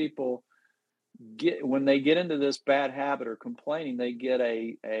 Most people when they get into this bad habit or complaining, they get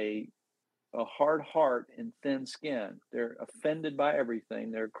a hard heart and thin skin. They're offended by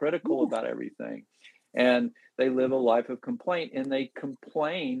everything. They're critical about everything, and they live a life of complaint. And they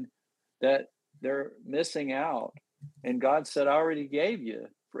complain that they're missing out. And God said, "I already gave you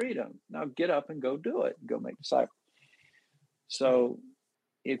freedom. Now get up and go do it. Go make disciples." So,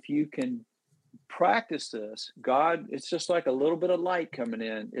 if you can practice this, God, it's just like a little bit of light coming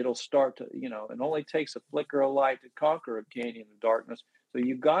in. It'll start to, it only takes a flicker of light to conquer a canyon of darkness. So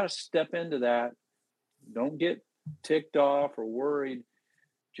you've got to step into that. Don't get ticked off or worried.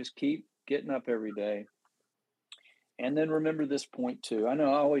 Just keep getting up every day. And then remember this point too. I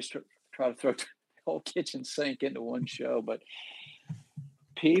know I always try to throw the whole kitchen sink into one show, but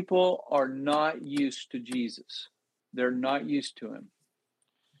people are not used to Jesus. They're not used to him.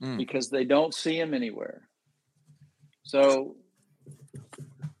 Because they don't see him anywhere. So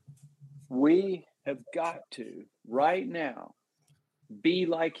we have got to, right now, be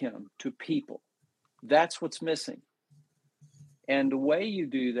like him to people. That's what's missing. And the way you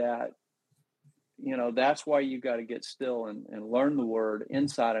do that, that's why you got to get still and learn the word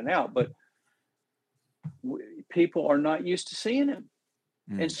inside and out. But people are not used to seeing him.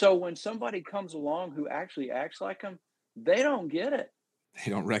 And so when somebody comes along who actually acts like him, they don't get it.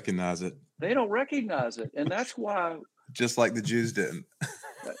 They don't recognize it. They don't recognize it. And that's why Just like the Jews didn't.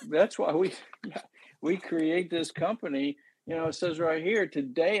 that's why we create this company. You know, it says right here,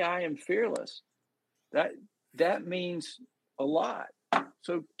 today I am fearless. That means a lot.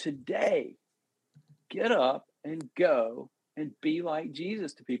 So today, get up and go and be like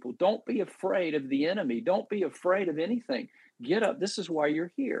Jesus to people. Don't be afraid of the enemy. Don't be afraid of anything. Get up. This is why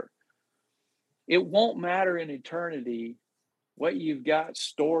you're here. It won't matter in eternity what you've got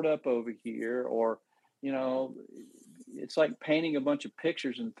stored up over here, or, you know, it's like painting a bunch of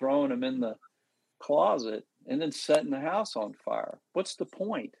pictures and throwing them in the closet and then setting the house on fire. What's the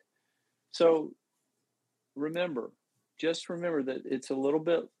point? So just remember that it's a little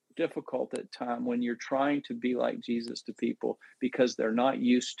bit difficult at time when you're trying to be like Jesus to people because they're not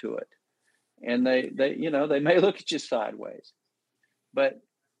used to it. And they may look at you sideways, but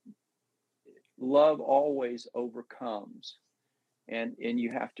love always overcomes. And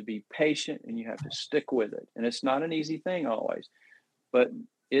you have to be patient and you have to stick with it. And it's not an easy thing always, but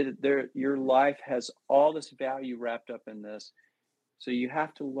your life has all this value wrapped up in this. So you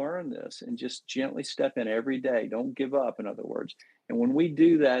have to learn this and just gently step in every day. Don't give up, in other words. And when we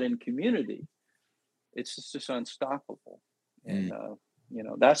do that in community, it's just unstoppable. And,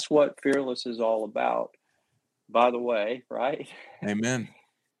 that's what Fearless is all about, by the way, right? Amen.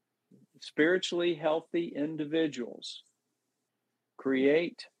 Spiritually healthy individuals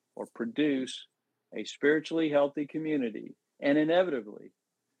create or produce a spiritually healthy community, and inevitably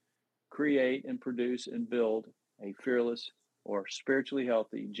create and produce and build a fearless or spiritually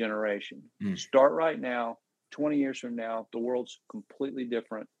healthy generation. Start right now. 20 years from now, the world's completely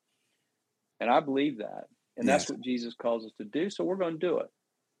different. And I believe that. And that's what Jesus calls us to do. So we're going to do it.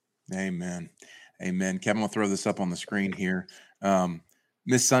 Amen. Amen. Kevin, we'll throw this up on the screen here.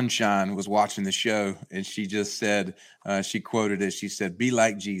 Miss Sunshine was watching the show and she just said, she quoted it. She said, "Be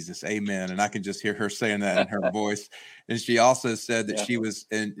like Jesus." Amen. And I can just hear her saying that in her voice. And she also said that she was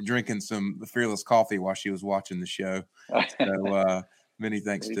drinking some Fearless coffee while she was watching the show. So many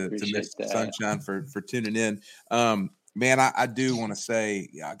thanks to Miss Sunshine for tuning in. Man, I do want to say,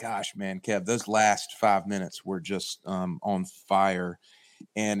 gosh, man, Kev, those last 5 minutes were just on fire.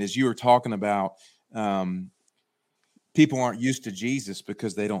 And as you were talking about, people aren't used to Jesus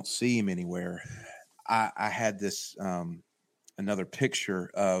because they don't see him anywhere. I had this another picture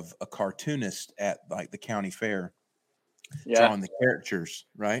of a cartoonist at like the county fair drawing the characters,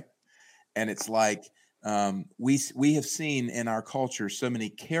 right? And it's like we have seen in our culture so many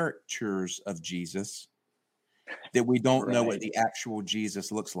caricatures of Jesus that we don't know what the actual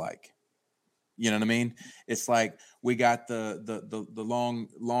Jesus looks like. You know what I mean? It's like we got the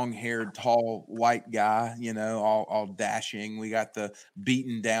long-haired, tall white guy, you know, all dashing. We got the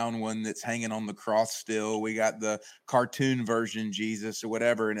beaten down one that's hanging on the cross still. We got the cartoon version Jesus or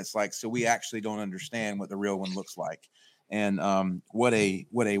whatever. And it's like, so we actually don't understand what the real one looks like. And what a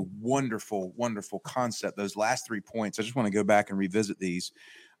wonderful, wonderful concept. Those last 3 points, I just want to go back and revisit these.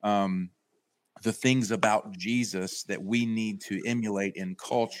 The things about Jesus that we need to emulate in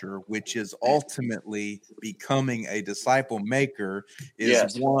culture, which is ultimately becoming a disciple maker,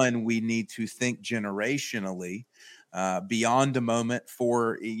 is one, we need to think generationally, beyond a moment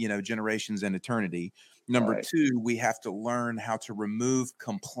for, generations and eternity. Number two, we have to learn how to remove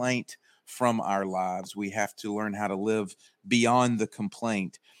complaint from our lives. We have to learn how to live beyond the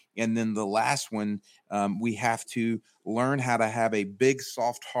complaint. And then the last one, we have to learn how to have a big,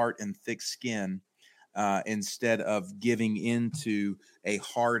 soft heart and thick skin instead of giving into a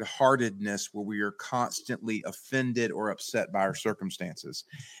hard-heartedness where we are constantly offended or upset by our circumstances.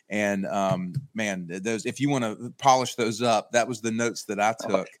 And man, those, if you want to polish those up, that was the notes that I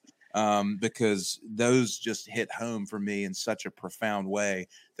took. Because those just hit home for me in such a profound way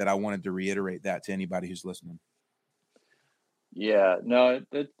that I wanted to reiterate that to anybody who's listening. Yeah, no,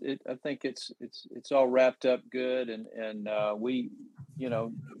 I think it's all wrapped up good, and we,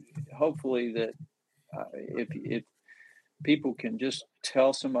 hopefully that if people can just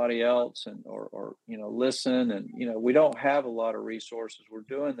tell somebody else or listen, and we don't have a lot of resources. We're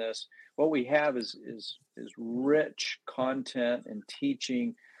doing this. What we have is rich content and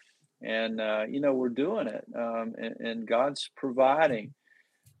teaching, and we're doing it, and God's providing.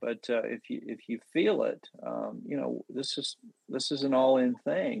 But if you feel it, this is an all-in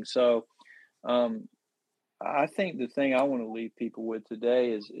thing. So I think the thing I want to leave people with today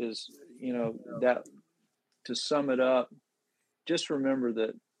is that, to sum it up, just remember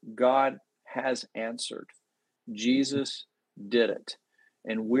that God has answered. Jesus did it,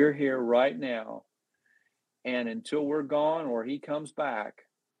 and we're here right now. And until we're gone or he comes back,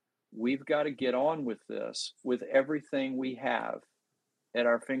 we've got to get on with this with everything we have at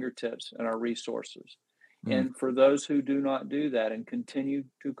our fingertips and our resources. And for those who do not do that and continue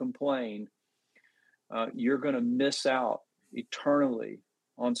to complain, you're going to miss out eternally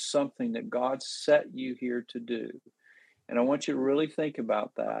on something that God set you here to do. And I want you to really think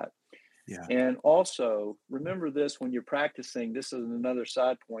about that. Yeah. And also remember this when you're practicing. This is another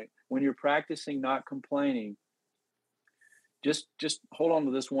side point. When you're practicing not complaining, just hold on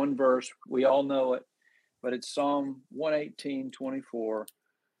to this one verse. We all know it, but it's Psalm 118:24.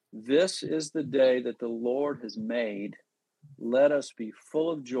 This is the day that the Lord has made. Let us be full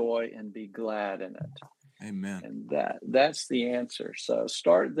of joy and be glad in it. Amen. And that's the answer. So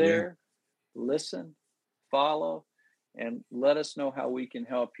start there, listen, follow, and let us know how we can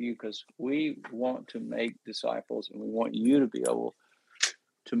help you, because we want to make disciples and we want you to be able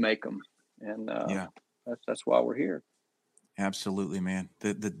to make them. And that's why we're here. Absolutely, man.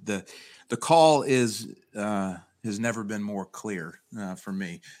 The call is has never been more clear for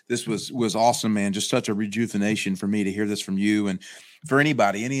me. This was awesome, man. Just such a rejuvenation for me to hear this from you, and for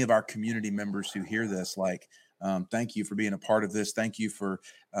anybody, any of our community members who hear this. Like, thank you for being a part of this. Thank you for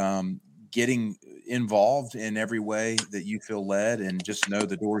getting involved in every way that you feel led, and just know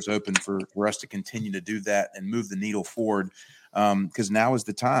the door's open for us to continue to do that and move the needle forward. Because now is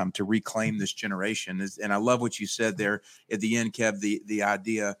the time to reclaim this generation. And I love what you said there at the end, Kev, the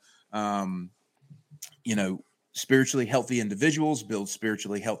idea, spiritually healthy individuals build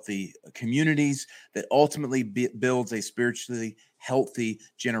spiritually healthy communities that ultimately builds a spiritually healthy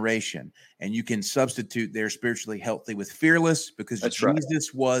generation. And you can substitute their spiritually healthy with fearless, because That's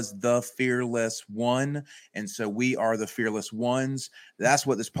Jesus was the fearless one. And so we are the fearless ones. That's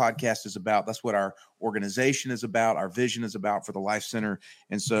what this podcast is about. That's what our organization is about. Our vision is about for the Life Center.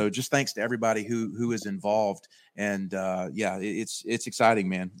 And so just thanks to everybody who is involved. And it's exciting,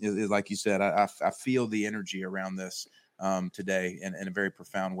 man. Like you said, I feel the energy around this today in a very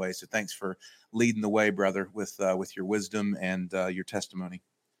profound way. So thanks for leading the way, brother, with your wisdom and your testimony.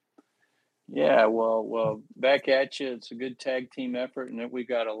 Yeah, well, back at you. It's a good tag team effort, and we've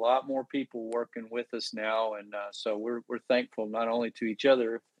got a lot more people working with us now, and so we're thankful not only to each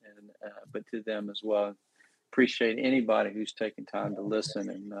other but to them as well. Appreciate anybody who's taking time to listen,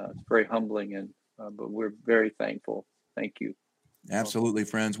 and it's very humbling, and but we're very thankful. Thank you. Absolutely,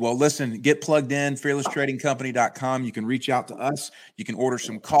 friends. Well, listen, get plugged in, fearlesstradingcompany.com. You can reach out to us. You can order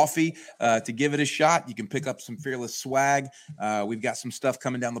some coffee to give it a shot. You can pick up some Fearless swag. We've got some stuff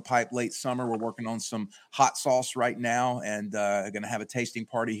coming down the pipe late summer. We're working on some hot sauce right now, and going to have a tasting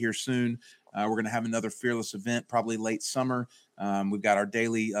party here soon. We're going to have another Fearless event probably late summer. We've got our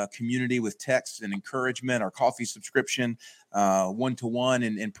daily community with texts and encouragement, our coffee subscription, one-to-one,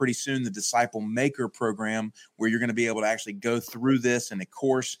 and pretty soon the Disciple Maker program, where you're going to be able to actually go through this in a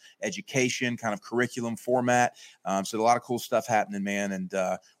course education kind of curriculum format. So a lot of cool stuff happening, man,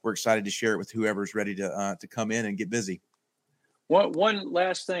 and we're excited to share it with whoever's ready to come in and get busy. One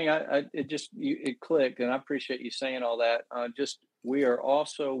last thing, it clicked, and I appreciate you saying all that. We are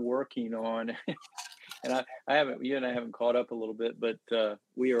also working on, and you and I haven't caught up a little bit, but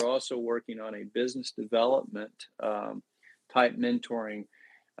we are also working on a business development type mentoring,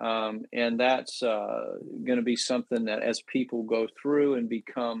 and that's going to be something that as people go through and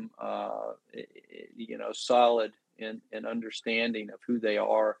become, solid in understanding of who they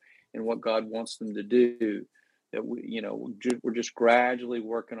are and what God wants them to do, that we're just gradually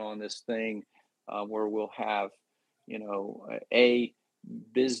working on this thing where we'll have, a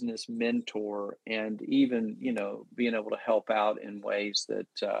business mentor, and even, being able to help out in ways that,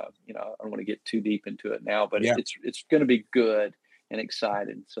 I don't want to get too deep into it now, but it's going to be good and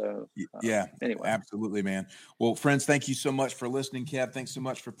exciting. So anyway. Absolutely, man. Well, friends, thank you so much for listening. Kev, thanks so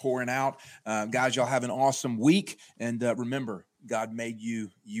much for pouring out. Guys, y'all have an awesome week. And remember, God made you.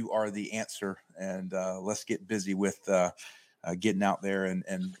 You are the answer. And let's get busy with getting out there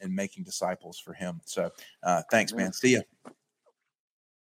and making disciples for him. So thanks, man. See ya.